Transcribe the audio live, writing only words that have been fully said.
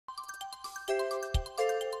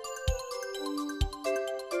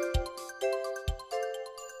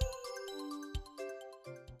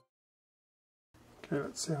Okay,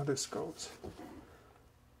 let's see how this goes.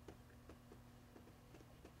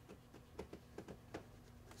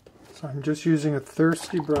 So I'm just using a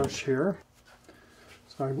thirsty brush here.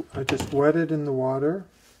 So I just wet it in the water,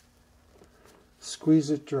 squeeze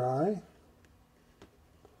it dry,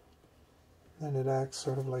 then it acts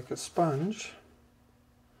sort of like a sponge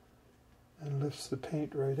and lifts the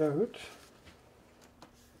paint right out.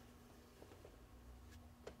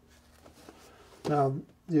 Now,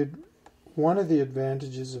 one of the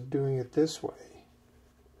advantages of doing it this way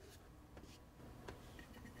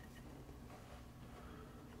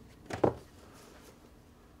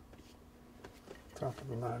top of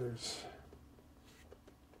the ladders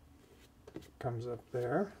comes up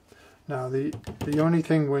there. Now the only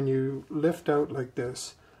thing, when you lift out like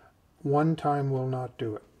this, one time will not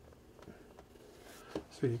do it.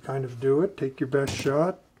 So you kind of do it, take your best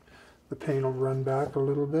shot, the paint will run back a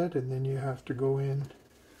little bit, and then you have to go in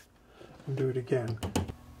and do it again.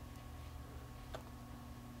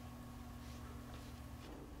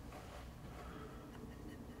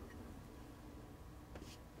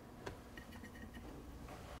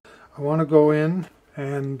 I want to go in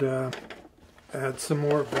and add some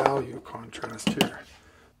more value contrast here.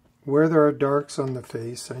 Where there are darks on the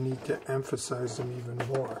face, I need to emphasize them even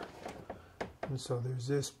more. And so there's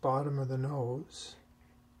this bottom of the nose.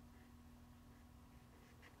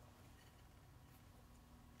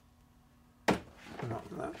 No,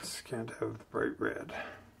 that can't have bright red.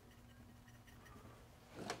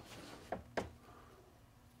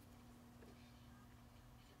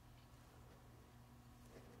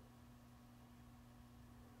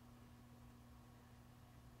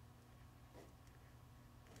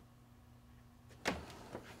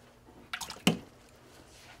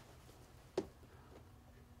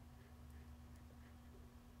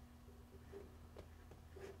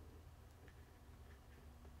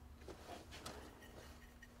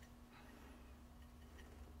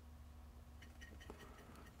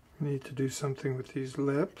 I need to do something with these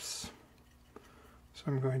lips, so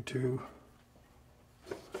I'm going to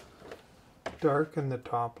darken the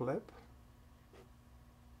top lip.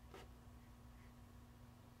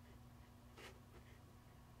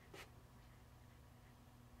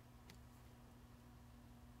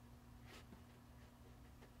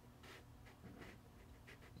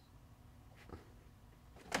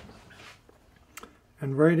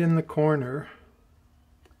 And right in the corner,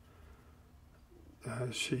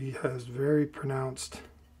 she has very pronounced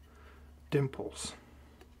dimples.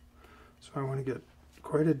 So I want to get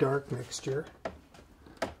quite a dark mixture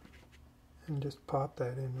and just pop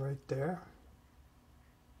that in right there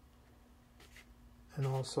and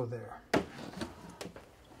also there.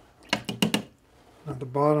 Now the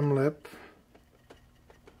bottom lip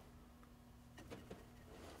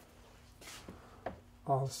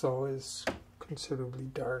also is considerably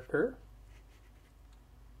darker.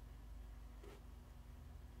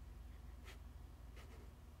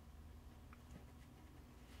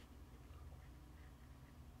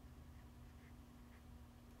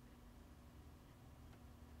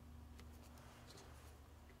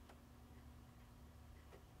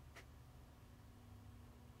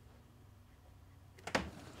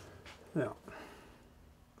 Yeah.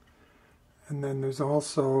 And then there's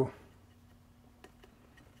also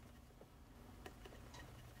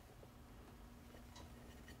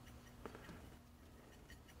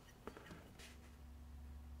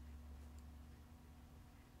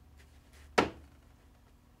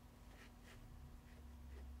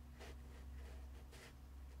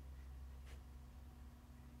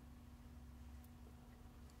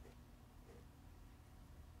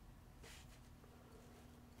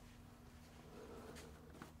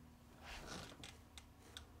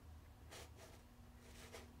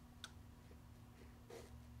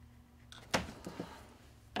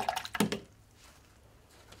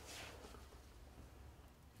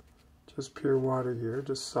just pure water here,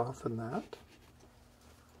 just soften that.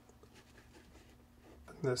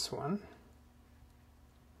 And this one.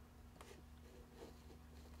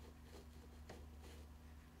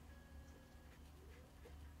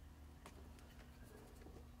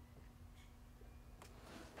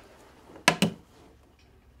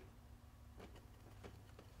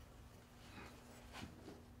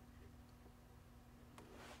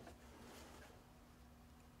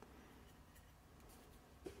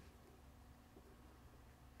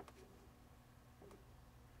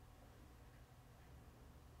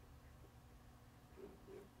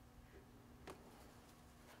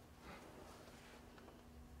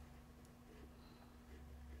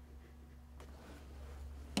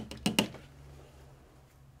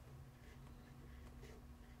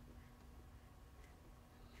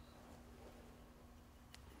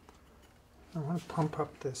 want to pump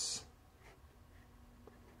up this.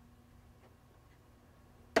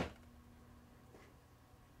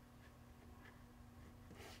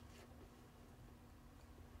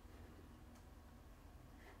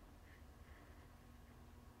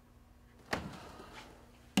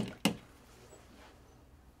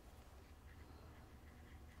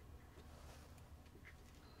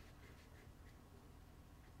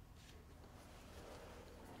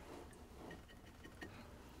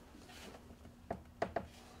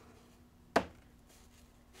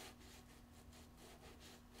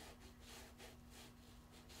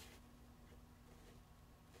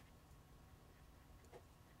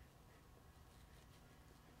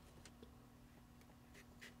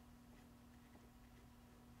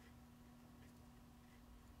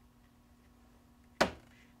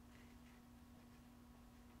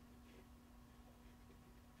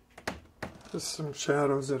 Just some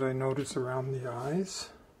shadows that I notice around the eyes.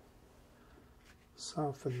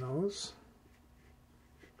 Soften those.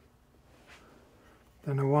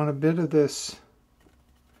 Then I want a bit of this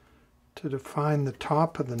to define the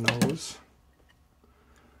top of the nose.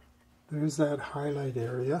 There's that highlight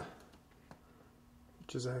area,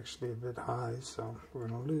 which is actually a bit high, so we're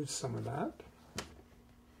going to lose some of that.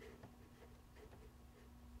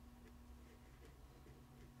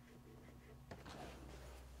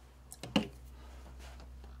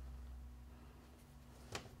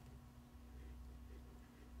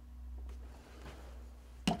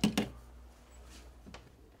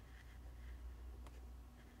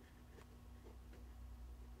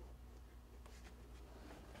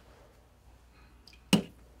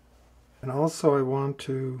 And also I want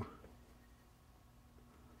to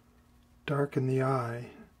darken the eye.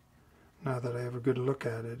 Now that I have a good look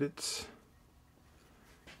at it,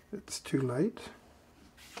 it's too light.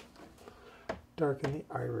 Darken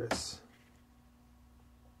the iris.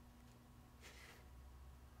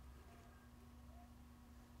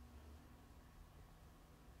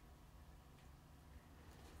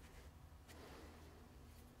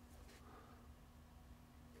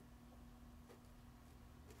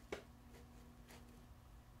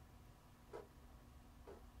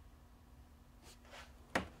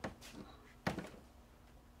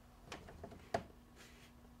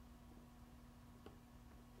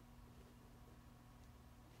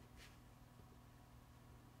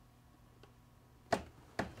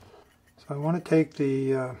 I want to take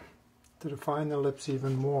to define the lips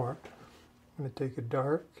even more, I'm going to take a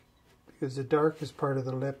dark, because the darkest part of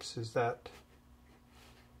the lips is the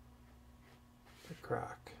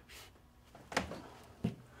crack.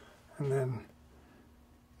 And then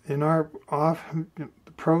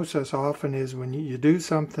the process often is when you do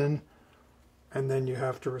something and then you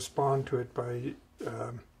have to respond to it by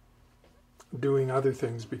doing other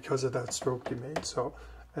things because of that stroke you made. So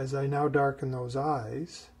as I now darken those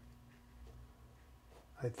eyes,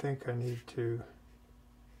 I think I need to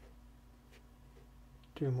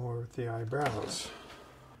do more with the eyebrows.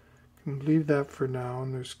 I'm going to leave that for now,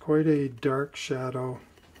 and there's quite a dark shadow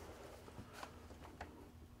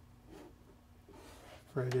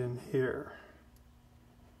right in here.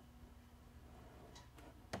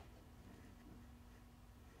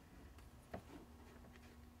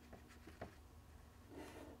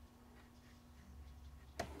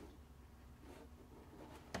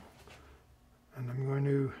 And I'm going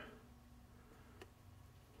to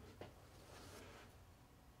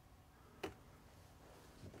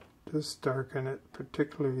just darken it,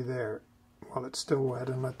 particularly there, while it's still wet,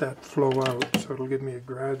 and let that flow out, so it'll give me a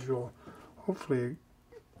gradual, hopefully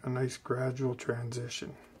a nice gradual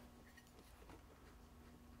transition.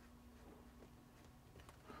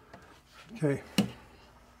 Okay.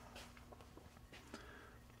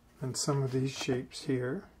 And some of these shapes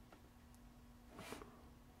here.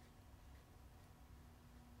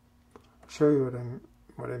 Show you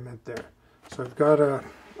what I meant there. So I've got a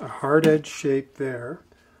hard edge shape there,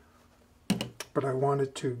 but I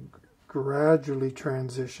wanted to gradually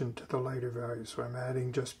transition to the lighter value. So I'm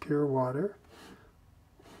adding just pure water.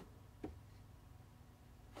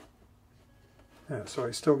 Yeah, so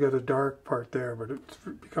I still get a dark part there, but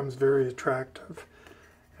it becomes very attractive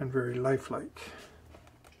and very lifelike.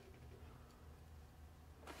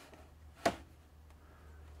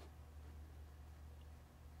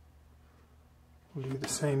 We'll do the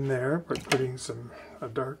same there, but putting a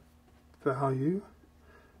dark value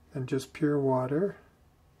and just pure water.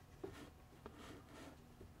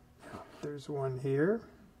 There's one here.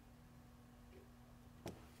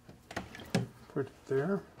 Put it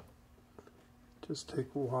there. Just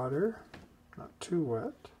take water, not too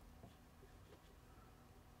wet.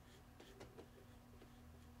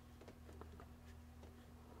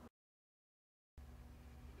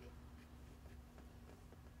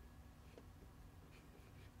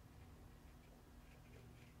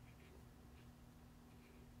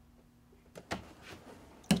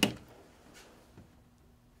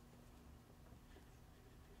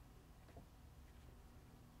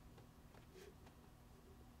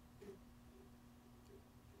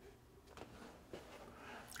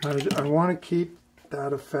 I want to keep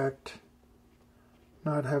that effect,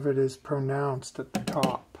 not have it as pronounced at the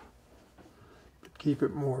top, but keep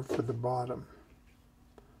it more for the bottom,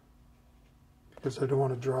 because I don't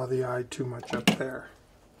want to draw the eye too much up there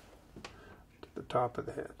to the top of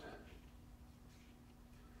the head.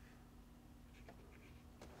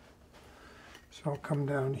 So I'll come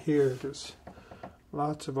down here. There's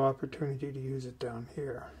lots of opportunity to use it down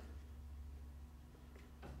here.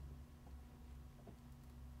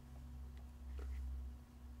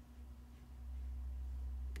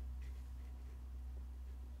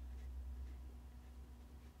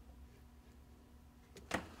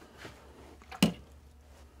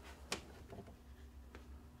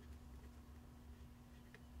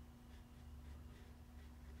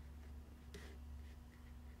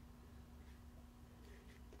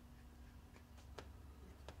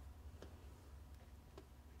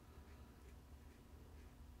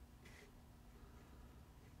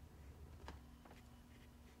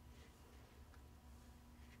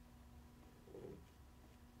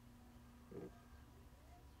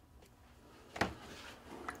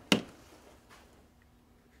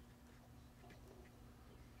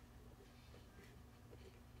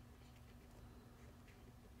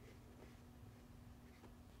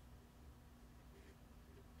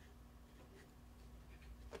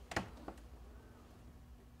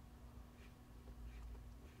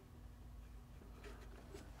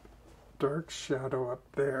 Dark shadow up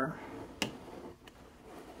there.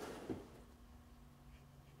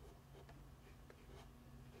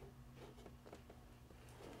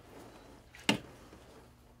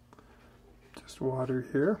 Just water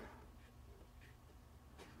here.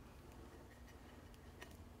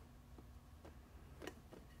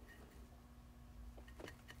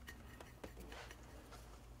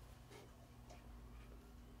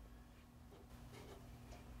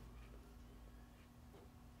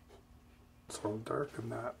 So I'll darken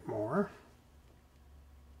that more.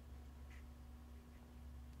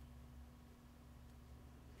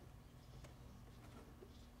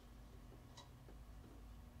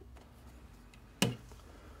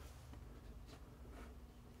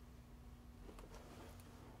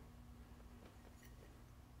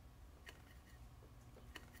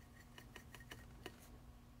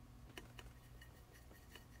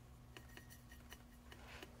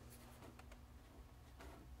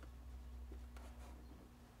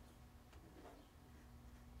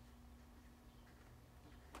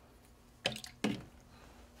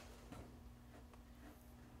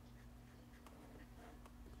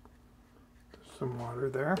 Some water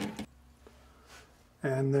there.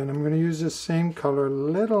 And then I'm going to use this same color a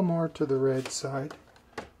little more to the red side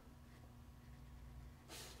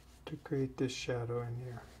to create this shadow in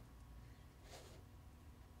here.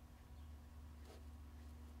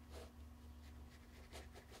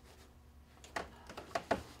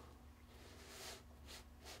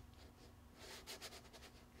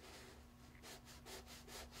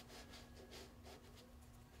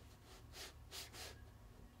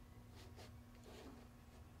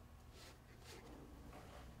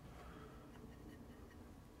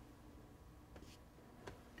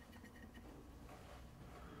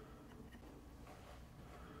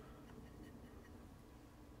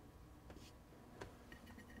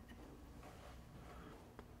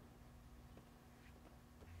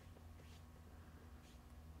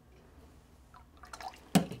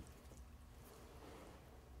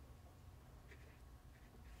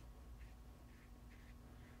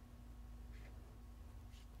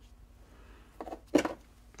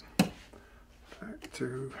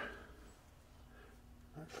 To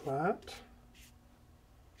flat.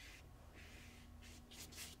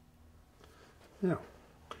 Yeah.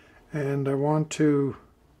 And I want to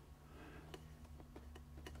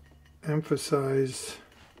emphasize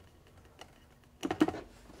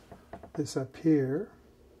this up here.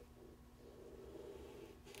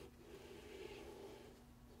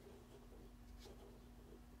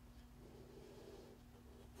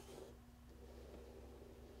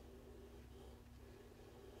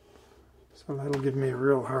 So that'll give me a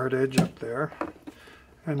real hard edge up there.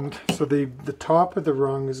 And so the top of the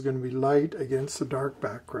rung is going to be light against the dark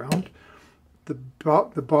background. The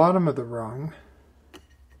bottom of the rung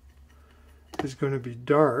is going to be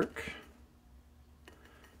dark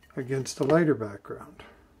against a lighter background.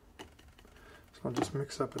 So I'll just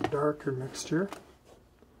mix up a darker mixture.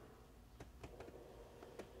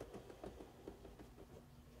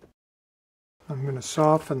 I'm going to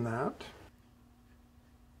soften that.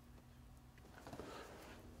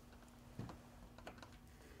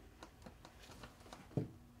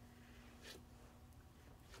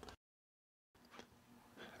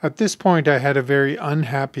 At this point I had a very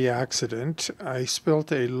unhappy accident. I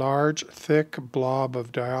spilt a large, thick blob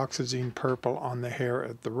of dioxazine purple on the hair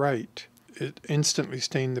at the right. It instantly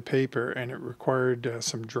stained the paper and it required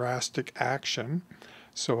some drastic action.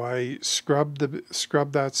 So I scrubbed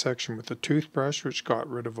that section with a toothbrush, which got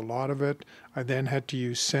rid of a lot of it. I then had to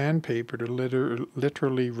use sandpaper to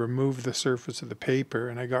literally remove the surface of the paper,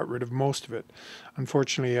 and I got rid of most of it.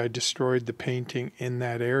 Unfortunately, I destroyed the painting in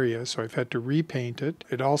that area, so I've had to repaint it.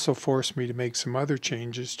 It also forced me to make some other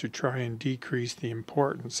changes to try and decrease the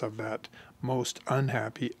importance of that most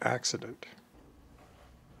unhappy accident.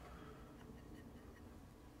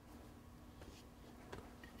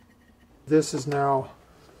 This is now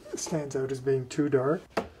stands out as being too dark,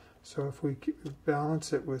 so if we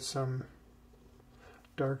balance it with some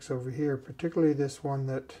darks over here, particularly this one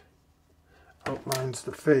that outlines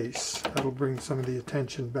the face, that'll bring some of the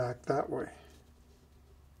attention back that way.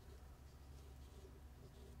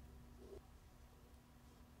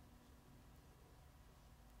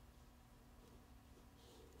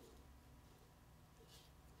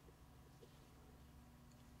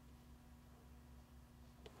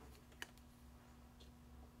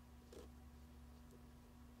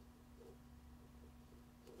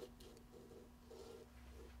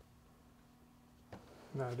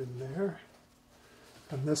 That in there,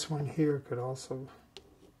 and this one here could also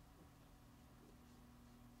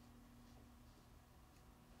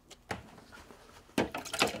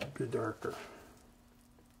be darker.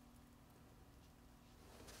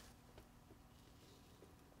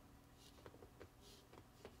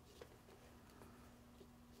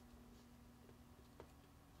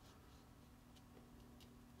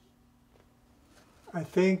 I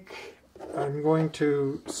think I'm going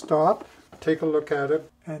to stop, take a look at it,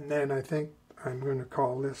 and then I think I'm going to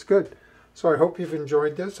call this good. So I hope you've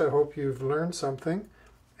enjoyed this. I hope you've learned something,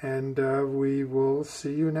 and we will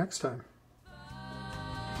see you next time.